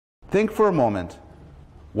Think for a moment,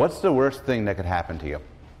 what's the worst thing that could happen to you?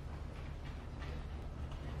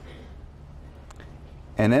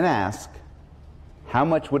 And then ask, how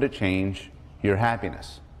much would it change your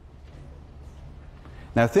happiness?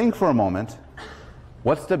 Now think for a moment,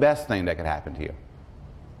 what's the best thing that could happen to you?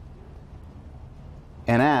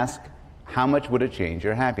 And ask, how much would it change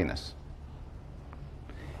your happiness?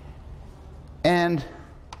 And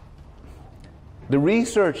the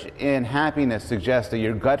research in happiness suggests that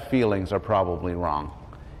your gut feelings are probably wrong.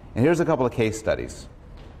 And here's a couple of case studies.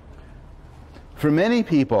 For many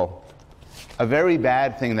people, a very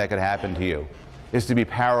bad thing that could happen to you is to be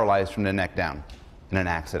paralyzed from the neck down in an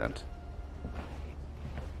accident.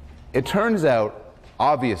 It turns out,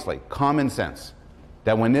 obviously, common sense,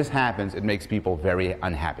 that when this happens, it makes people very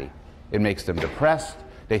unhappy. It makes them depressed.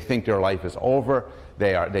 They think their life is over.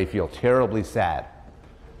 They feel terribly sad.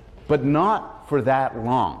 But not for that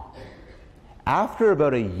long. After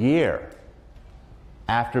about a year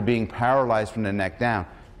after being paralyzed from the neck down,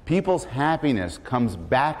 people's happiness comes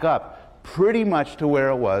back up pretty much to where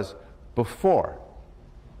it was before,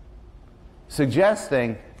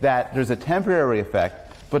 suggesting that there's a temporary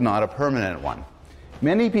effect but not a permanent one.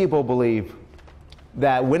 Many people believe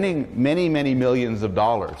that winning many, many millions of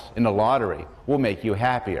dollars in the lottery will make you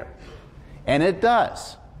happier. And it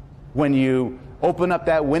does. When you open up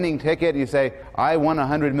that winning ticket, you say, I won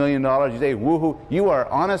 $100 million. You say, woohoo. You are,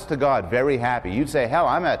 honest to God, very happy. You'd say, hell,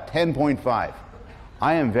 I'm at 10.5.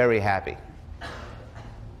 I am very happy.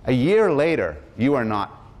 A year later, you are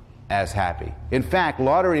not as happy. In fact,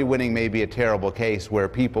 lottery winning may be a terrible case where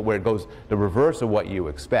it goes the reverse of what you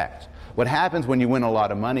expect. What happens when you win a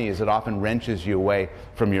lot of money is it often wrenches you away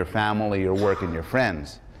from your family, your work, and your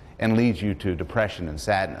friends, and leads you to depression and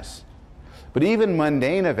sadness. But even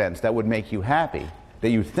mundane events that would make you happy, that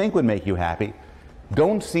you think would make you happy,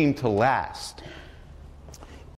 don't seem to last.